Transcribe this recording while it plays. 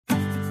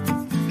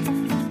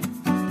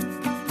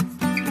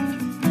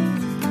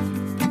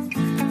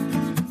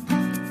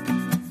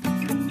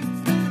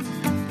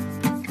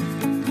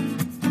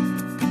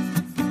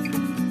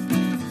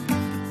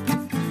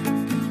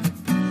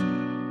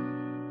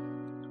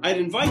I'd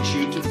invite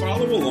you to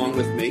follow along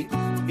with me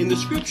in the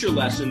scripture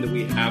lesson that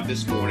we have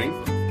this morning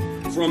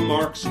from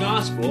Mark's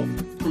Gospel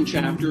from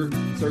chapter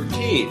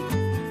 13.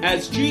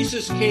 As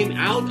Jesus came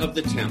out of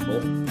the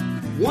temple,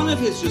 one of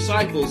his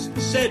disciples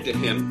said to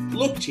him,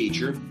 "Look,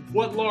 teacher,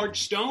 what large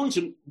stones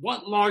and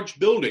what large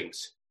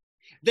buildings."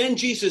 Then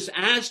Jesus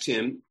asked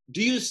him,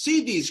 "Do you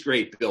see these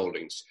great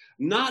buildings?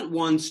 Not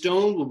one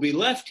stone will be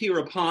left here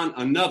upon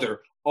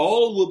another.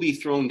 All will be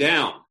thrown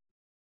down."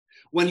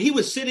 When he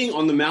was sitting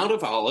on the Mount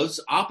of Olives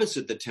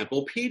opposite the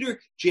temple, Peter,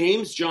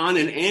 James, John,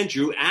 and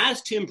Andrew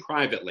asked him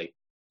privately,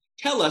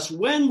 "Tell us,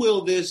 when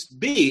will this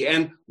be,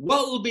 and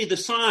what will be the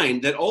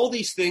sign that all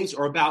these things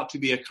are about to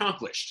be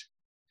accomplished?"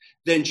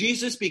 Then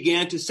Jesus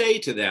began to say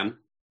to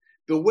them,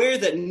 "Beware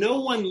that no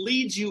one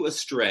leads you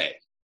astray.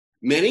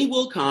 Many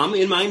will come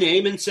in my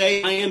name and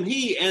say, 'I am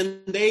he,'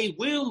 and they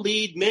will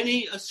lead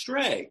many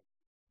astray.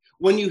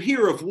 When you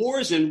hear of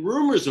wars and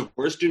rumors of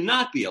wars, do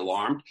not be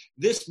alarmed.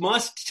 This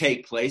must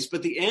take place,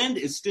 but the end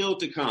is still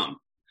to come.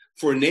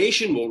 For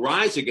nation will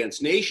rise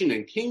against nation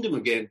and kingdom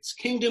against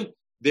kingdom.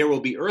 There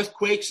will be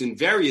earthquakes in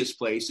various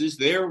places.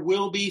 There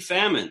will be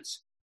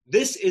famines.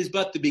 This is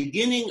but the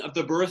beginning of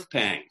the birth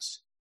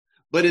pangs.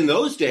 But in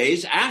those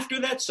days,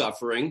 after that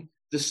suffering,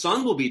 the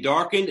sun will be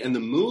darkened and the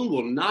moon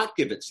will not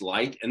give its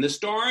light, and the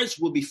stars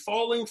will be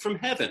falling from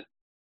heaven,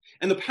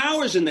 and the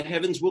powers in the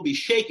heavens will be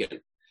shaken.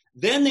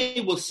 Then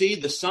they will see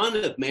the Son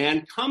of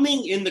Man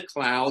coming in the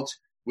clouds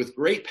with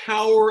great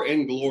power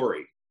and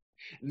glory.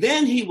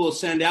 Then he will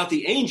send out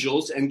the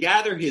angels and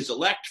gather his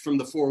elect from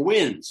the four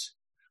winds,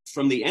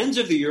 from the ends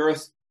of the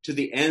earth to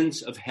the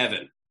ends of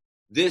heaven."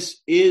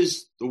 This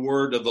is the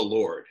word of the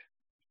Lord.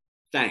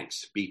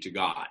 Thanks be to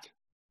God.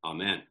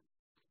 Amen.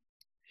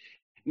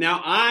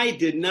 Now, I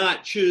did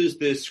not choose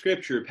this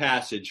scripture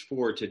passage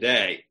for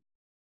today.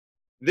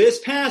 This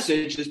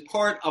passage is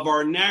part of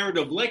our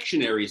narrative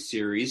lectionary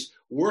series,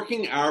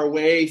 working our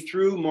way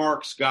through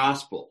Mark's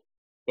Gospel.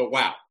 But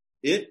wow,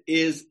 it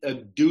is a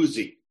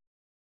doozy.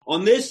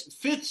 On this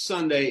fifth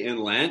Sunday in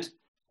Lent,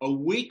 a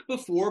week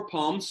before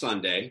Palm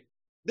Sunday,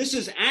 this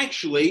is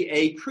actually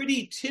a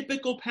pretty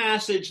typical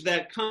passage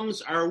that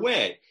comes our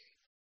way.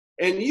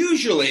 And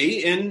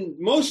usually, in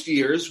most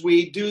years,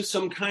 we do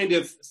some kind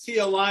of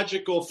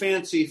theological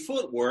fancy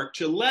footwork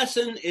to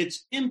lessen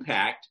its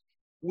impact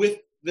with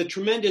the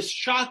tremendous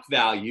shock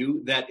value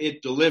that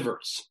it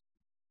delivers.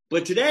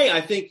 But today,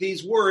 I think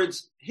these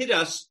words hit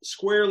us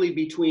squarely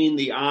between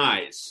the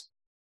eyes.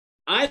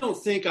 I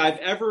don't think I've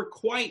ever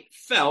quite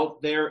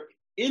felt their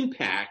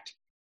impact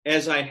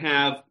as I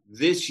have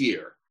this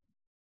year.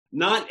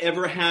 Not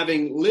ever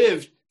having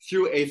lived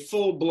through a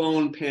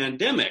full-blown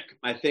pandemic,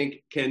 I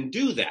think, can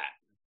do that.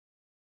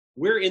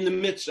 We're in the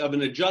midst of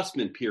an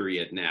adjustment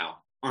period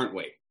now, aren't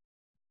we?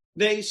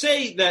 They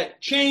say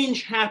that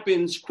change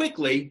happens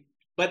quickly,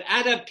 but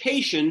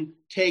adaptation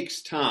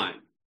takes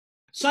time.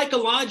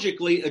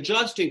 Psychologically,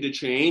 adjusting to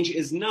change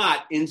is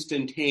not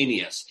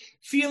instantaneous.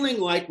 Feeling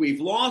like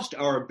we've lost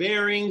our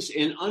bearings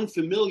in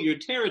unfamiliar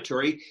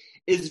territory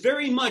is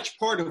very much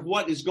part of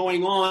what is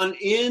going on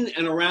in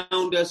and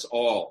around us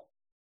all.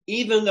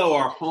 Even though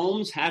our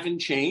homes haven't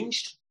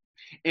changed,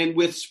 and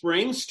with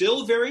spring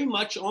still very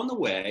much on the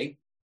way,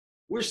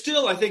 we're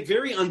still, I think,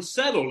 very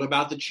unsettled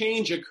about the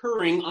change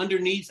occurring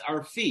underneath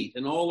our feet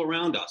and all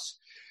around us.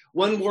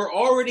 When we're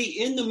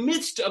already in the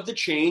midst of the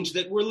change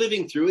that we're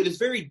living through, it is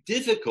very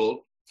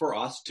difficult for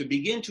us to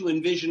begin to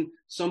envision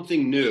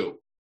something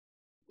new.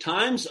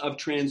 Times of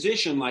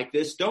transition like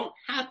this don't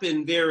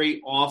happen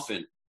very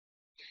often.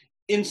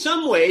 In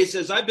some ways,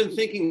 as I've been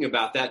thinking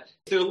about that,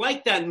 they're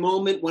like that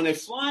moment when a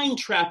flying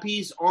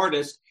trapeze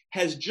artist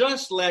has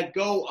just let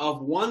go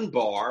of one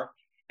bar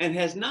and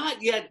has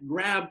not yet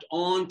grabbed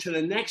on to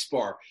the next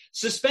bar,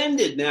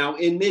 suspended now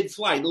in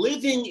mid-flight,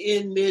 living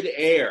in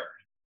mid-air.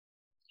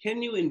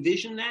 Can you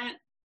envision that?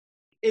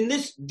 In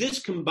this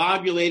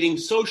discombobulating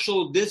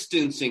social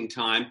distancing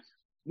time,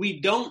 we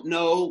don't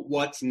know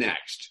what's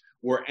next.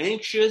 We're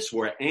anxious,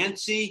 we're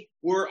antsy,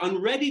 we're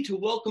unready to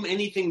welcome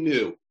anything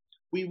new.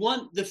 We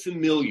want the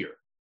familiar.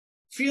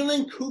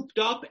 Feeling cooped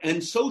up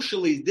and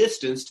socially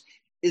distanced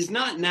is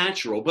not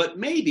natural, but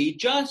maybe,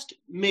 just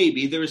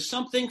maybe, there is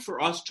something for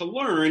us to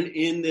learn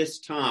in this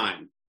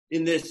time,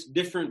 in this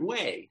different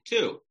way,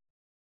 too.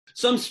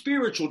 Some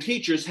spiritual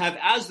teachers have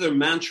as their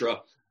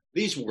mantra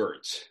these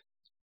words: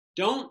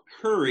 don't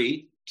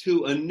hurry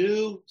to a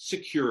new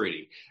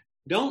security.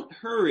 Don't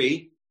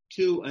hurry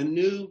to a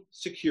new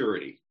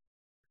security.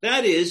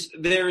 That is,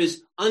 there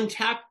is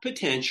untapped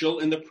potential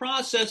in the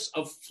process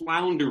of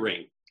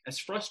floundering, as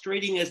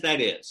frustrating as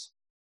that is.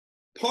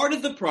 Part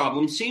of the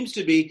problem seems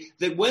to be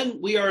that when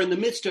we are in the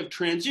midst of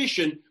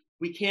transition,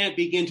 we can't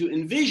begin to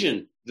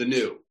envision the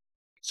new.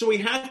 So we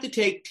have to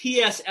take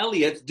T.S.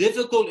 Eliot's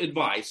difficult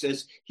advice,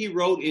 as he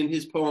wrote in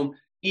his poem,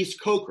 East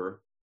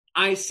Coker.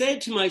 "I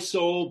said to my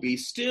soul, be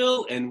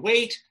still and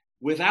wait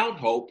without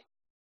hope,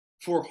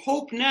 for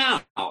hope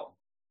now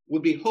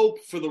would be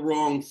hope for the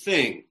wrong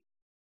thing."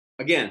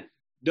 Again,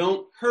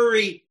 don't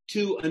hurry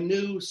to a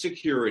new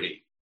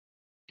security.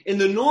 In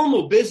the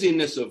normal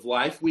busyness of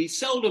life, we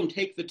seldom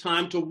take the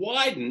time to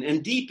widen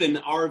and deepen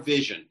our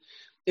vision.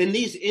 In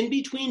these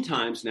in-between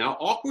times now,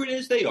 awkward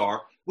as they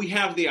are, we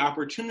have the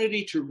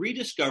opportunity to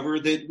rediscover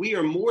that we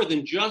are more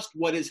than just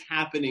what is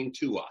happening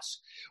to us.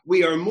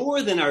 We are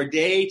more than our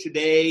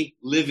day-to-day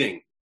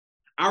living.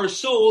 Our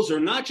souls are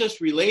not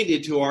just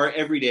related to our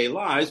everyday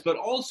lives, but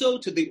also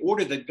to the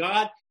order that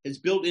God has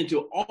built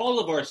into all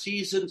of our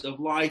seasons of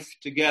life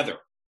together.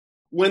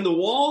 When the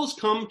walls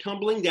come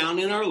tumbling down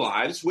in our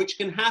lives, which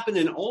can happen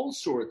in all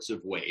sorts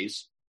of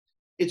ways,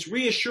 it's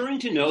reassuring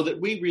to know that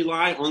we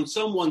rely on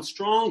someone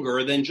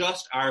stronger than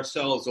just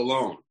ourselves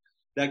alone,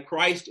 that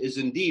Christ is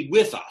indeed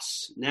with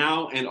us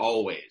now and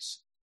always.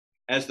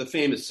 As the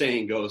famous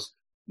saying goes,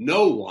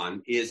 no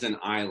one is an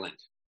island.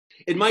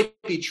 It might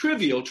be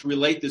trivial to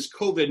relate this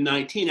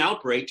COVID-19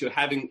 outbreak to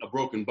having a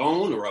broken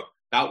bone or a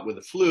bout with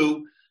the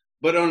flu,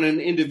 but on an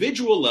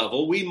individual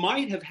level, we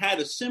might have had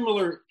a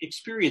similar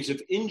experience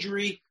of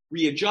injury,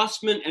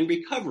 readjustment, and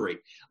recovery,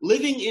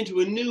 living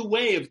into a new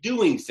way of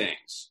doing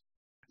things.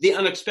 The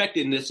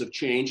unexpectedness of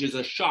change is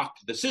a shock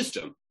to the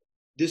system,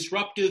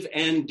 disruptive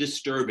and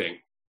disturbing.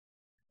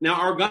 Now,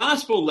 our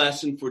gospel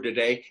lesson for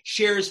today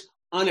shares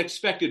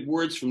unexpected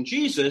words from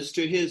Jesus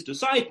to his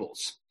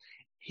disciples.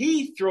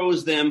 He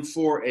throws them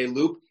for a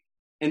loop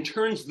and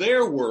turns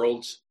their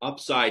worlds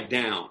upside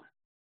down.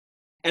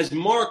 As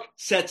Mark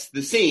sets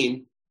the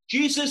scene,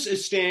 Jesus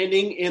is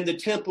standing in the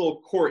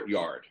temple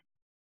courtyard.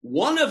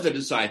 One of the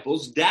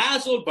disciples,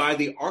 dazzled by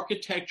the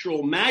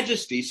architectural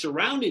majesty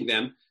surrounding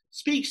them,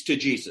 speaks to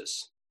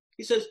Jesus.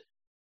 He says,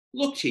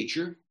 "Look,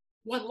 teacher,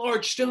 what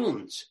large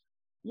stones,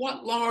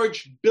 what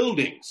large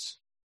buildings."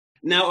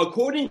 Now,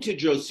 according to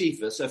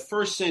Josephus, a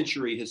first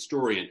century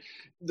historian,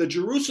 the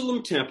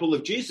Jerusalem temple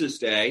of Jesus'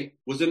 day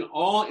was an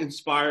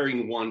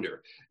awe-inspiring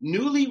wonder.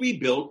 Newly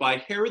rebuilt by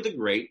Herod the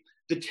Great,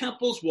 the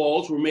temple's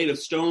walls were made of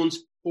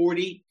stones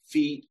 40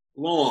 feet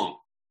long.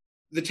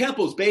 The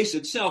temple's base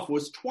itself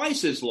was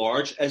twice as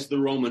large as the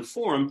Roman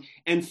Forum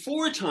and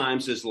 4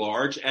 times as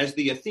large as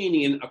the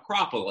Athenian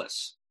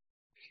Acropolis.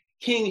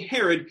 King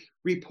Herod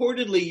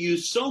reportedly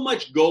used so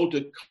much gold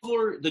to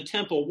cover the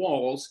temple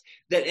walls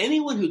that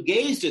anyone who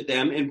gazed at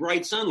them in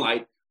bright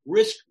sunlight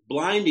risked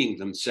blinding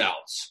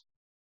themselves.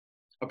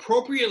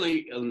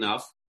 Appropriately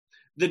enough,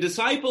 the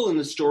disciple in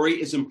the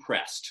story is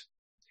impressed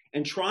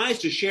and tries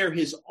to share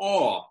his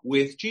awe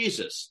with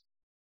Jesus.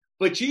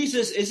 But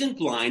Jesus isn't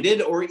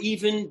blinded or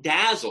even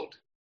dazzled.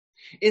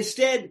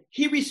 Instead,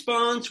 he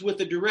responds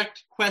with a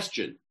direct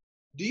question.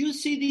 Do you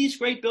see these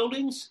great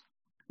buildings?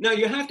 Now,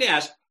 you have to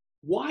ask,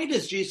 why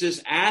does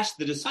Jesus ask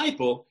the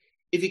disciple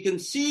if he can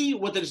see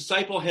what the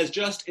disciple has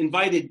just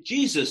invited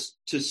Jesus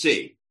to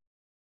see?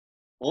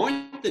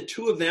 Aren't the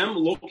two of them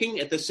looking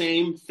at the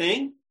same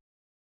thing?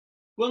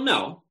 Well,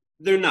 no,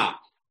 they're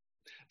not.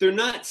 They're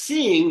not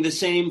seeing the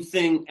same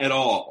thing at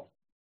all.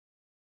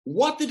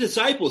 What the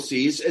disciple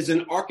sees is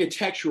an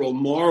architectural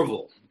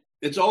marvel.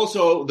 It's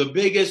also the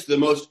biggest, the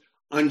most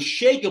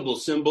unshakable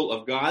symbol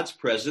of God's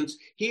presence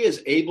he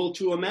is able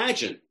to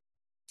imagine.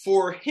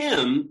 For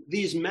him,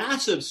 these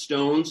massive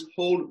stones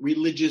hold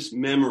religious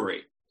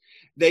memory.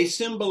 They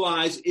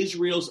symbolize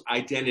Israel's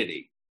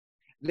identity.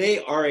 They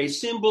are a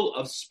symbol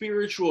of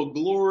spiritual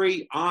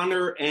glory,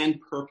 honor, and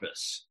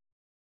purpose.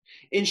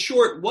 In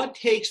short, what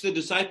takes the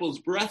disciples'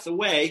 breath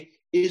away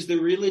is the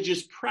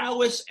religious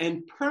prowess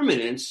and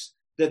permanence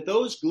that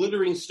those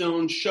glittering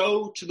stones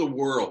show to the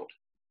world.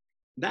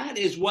 That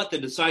is what the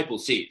disciple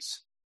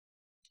sees.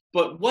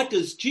 But what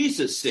does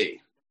Jesus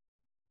see?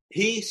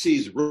 He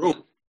sees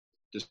ruin,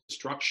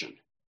 destruction,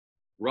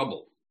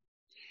 rubble.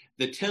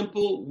 The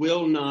temple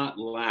will not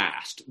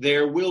last.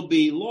 There will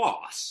be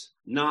loss,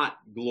 not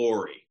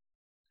glory.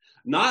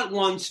 Not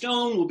one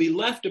stone will be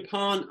left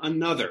upon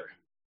another.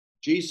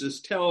 Jesus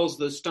tells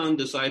the stunned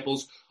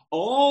disciples,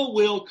 all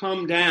will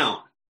come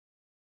down.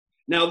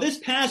 Now, this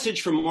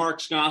passage from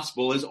Mark's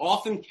gospel is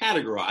often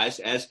categorized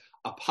as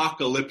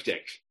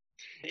apocalyptic.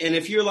 And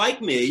if you're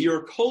like me,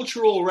 your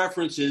cultural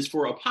references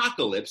for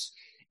apocalypse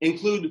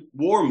include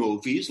war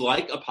movies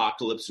like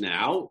Apocalypse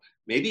Now,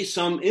 maybe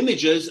some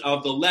images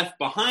of the Left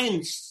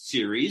Behind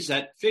series,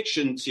 that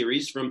fiction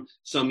series from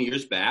some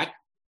years back,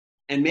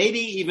 and maybe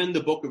even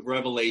the book of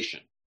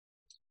Revelation.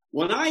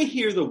 When I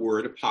hear the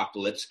word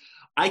apocalypse,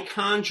 I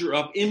conjure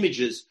up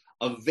images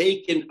of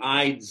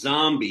vacant-eyed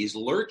zombies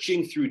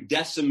lurching through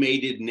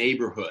decimated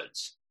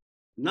neighborhoods.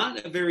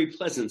 Not a very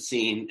pleasant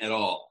scene at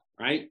all,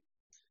 right?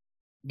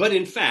 But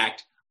in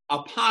fact,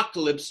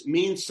 apocalypse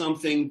means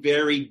something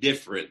very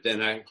different than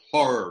a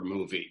horror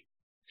movie.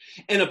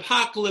 An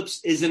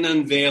apocalypse is an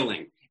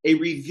unveiling, a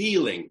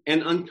revealing,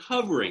 an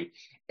uncovering,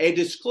 a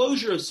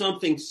disclosure of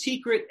something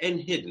secret and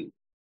hidden.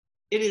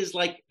 It is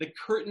like the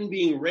curtain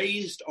being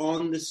raised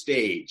on the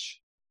stage.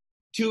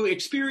 To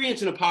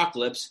experience an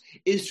apocalypse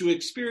is to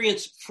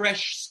experience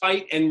fresh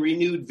sight and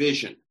renewed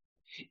vision.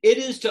 It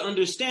is to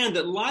understand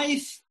that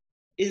life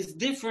is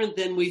different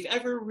than we've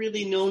ever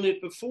really known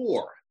it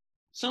before.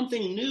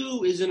 Something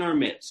new is in our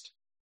midst.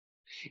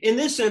 In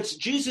this sense,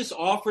 Jesus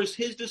offers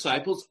his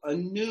disciples a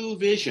new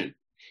vision.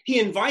 He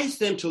invites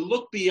them to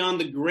look beyond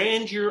the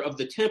grandeur of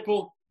the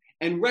temple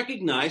and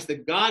recognize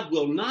that God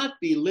will not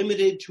be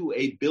limited to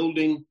a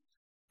building,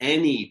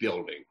 any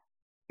building,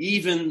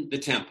 even the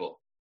temple.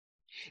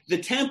 The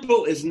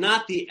temple is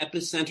not the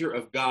epicenter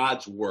of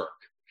God's work.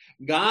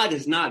 God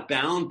is not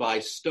bound by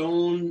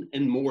stone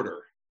and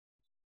mortar.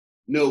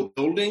 No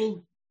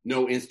building,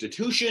 no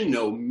institution,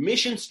 no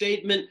mission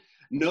statement,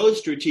 no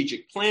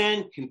strategic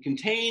plan can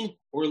contain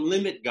or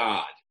limit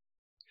God.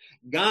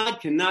 God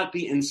cannot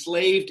be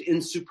enslaved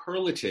in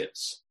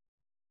superlatives.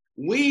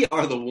 We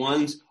are the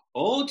ones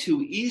all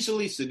too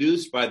easily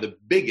seduced by the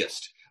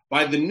biggest,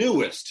 by the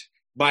newest,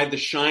 by the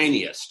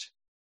shiniest.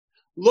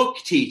 Look,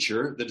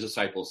 teacher, the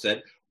disciples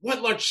said,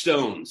 what large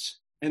stones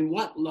and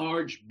what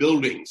large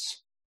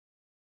buildings.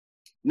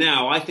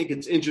 Now, I think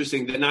it's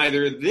interesting that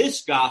neither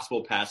this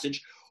gospel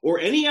passage or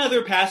any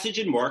other passage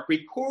in Mark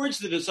records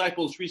the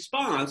disciples'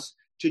 response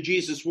to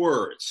Jesus'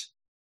 words.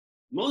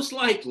 Most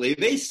likely,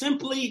 they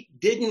simply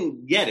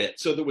didn't get it,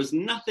 so there was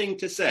nothing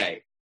to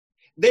say.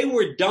 They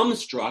were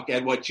dumbstruck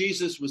at what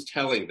Jesus was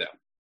telling them.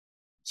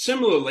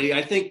 Similarly,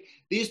 I think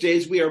these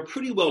days we are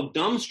pretty well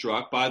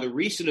dumbstruck by the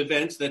recent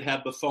events that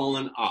have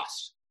befallen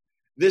us.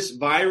 This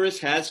virus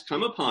has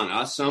come upon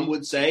us, some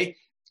would say,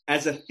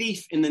 as a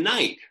thief in the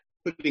night,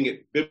 putting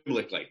it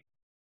biblically.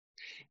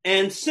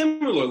 And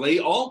similarly,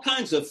 all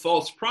kinds of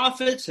false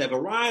prophets have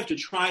arrived to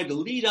try to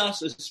lead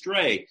us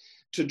astray,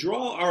 to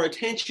draw our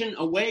attention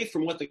away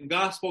from what the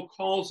gospel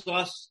calls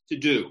us to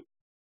do.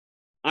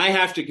 I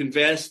have to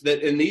confess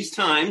that in these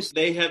times,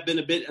 they have been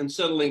a bit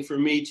unsettling for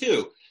me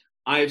too.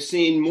 I have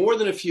seen more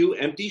than a few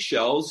empty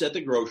shelves at the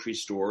grocery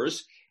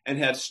stores and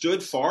have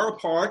stood far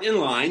apart in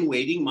line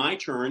waiting my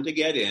turn to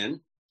get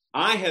in.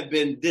 I have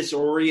been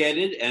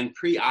disoriented and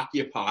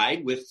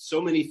preoccupied with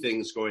so many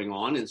things going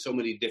on in so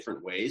many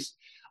different ways.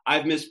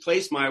 I've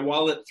misplaced my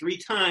wallet 3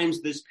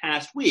 times this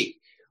past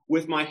week,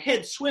 with my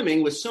head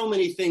swimming with so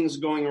many things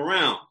going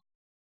around.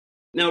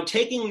 Now,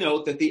 taking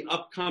note that the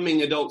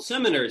upcoming adult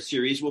seminar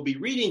series will be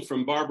reading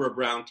from Barbara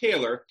Brown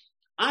Taylor,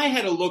 I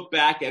had a look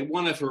back at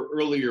one of her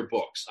earlier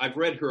books. I've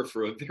read her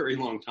for a very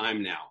long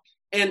time now.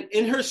 And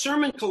in her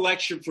sermon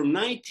collection from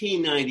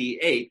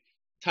 1998,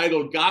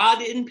 titled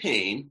God in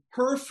Pain,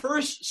 her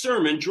first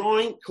sermon,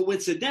 drawing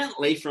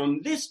coincidentally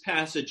from this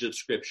passage of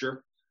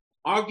Scripture,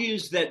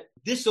 argues that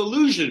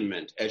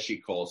disillusionment, as she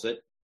calls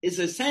it, is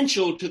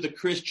essential to the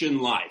Christian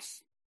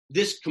life.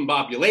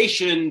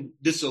 Discombobulation,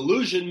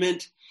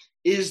 disillusionment,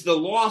 is the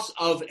loss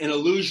of an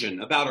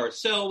illusion about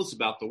ourselves,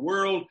 about the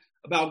world,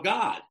 about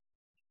God.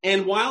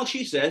 And while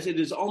she says it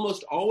is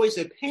almost always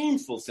a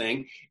painful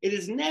thing, it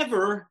is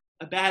never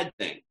a bad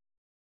thing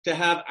to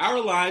have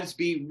our lives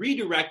be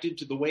redirected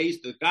to the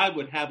ways that God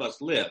would have us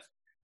live.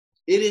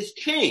 It is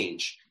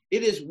change.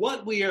 It is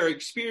what we are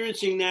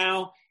experiencing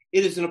now.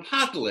 It is an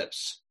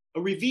apocalypse,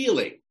 a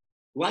revealing,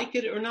 like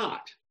it or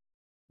not.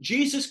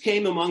 Jesus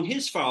came among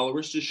his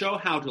followers to show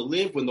how to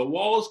live when the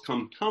walls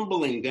come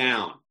tumbling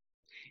down.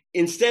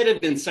 Instead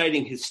of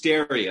inciting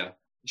hysteria,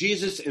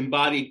 Jesus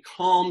embodied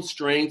calm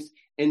strength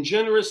and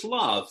generous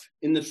love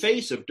in the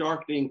face of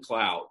darkening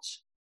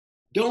clouds.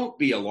 Don't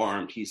be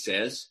alarmed, he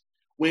says.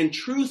 When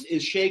truth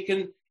is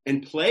shaken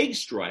and plagues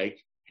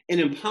strike and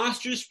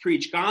impostors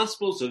preach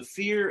gospels of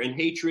fear and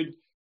hatred,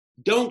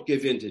 don't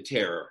give in to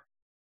terror.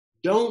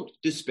 Don't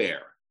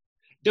despair.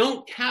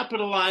 Don't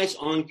capitalize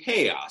on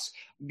chaos.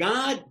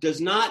 God does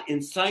not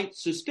incite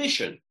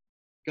suspicion.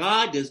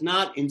 God does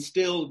not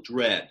instill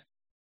dread.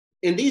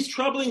 In these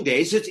troubling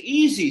days, it's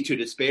easy to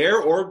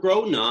despair or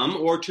grow numb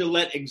or to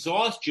let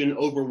exhaustion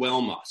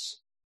overwhelm us.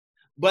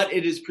 But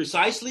it is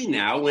precisely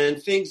now, when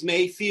things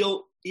may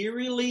feel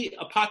eerily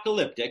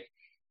apocalyptic,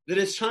 that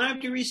it's time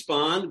to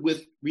respond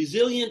with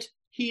resilient,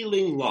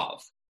 healing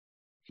love.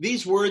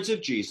 These words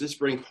of Jesus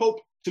bring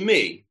hope to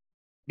me,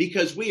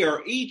 because we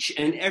are each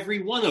and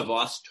every one of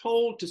us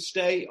told to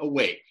stay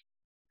awake.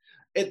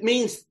 It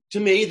means to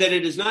me that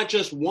it is not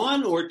just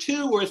 1 or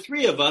 2 or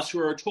 3 of us who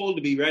are told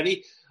to be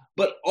ready,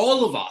 but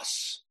all of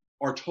us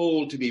are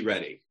told to be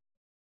ready.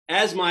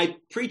 As my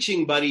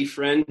preaching buddy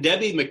friend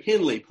Debbie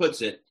McKinley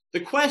puts it,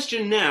 the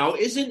question now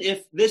isn't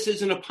if this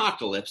is an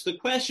apocalypse. The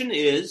question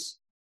is,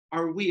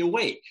 are we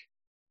awake?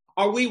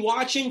 Are we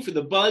watching for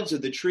the buds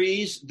of the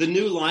trees, the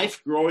new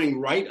life growing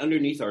right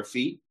underneath our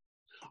feet?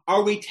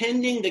 Are we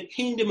tending the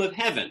kingdom of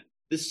heaven,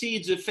 the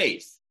seeds of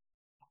faith?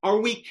 Are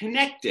we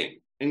connecting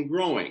and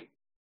growing?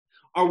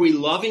 Are we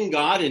loving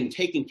God and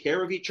taking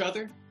care of each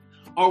other?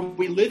 Are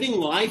we living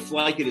life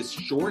like it is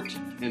short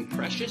and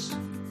precious?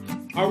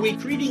 Are we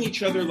treating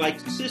each other like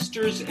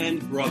sisters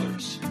and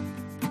brothers?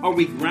 Are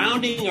we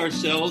grounding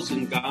ourselves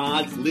in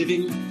God's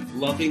living,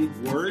 loving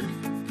word?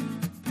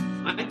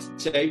 I'd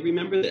say,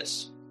 remember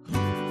this.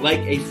 Like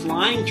a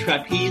flying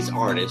trapeze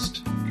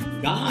artist,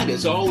 God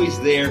is always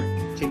there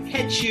to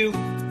catch you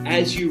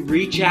as you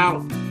reach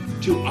out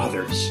to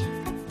others.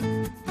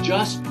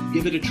 Just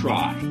give it a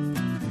try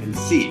and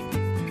see,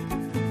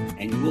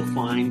 and you will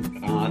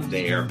find God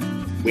there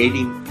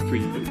waiting for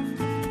you.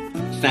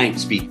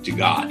 Thanks be to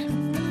God.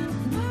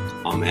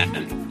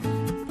 Amen.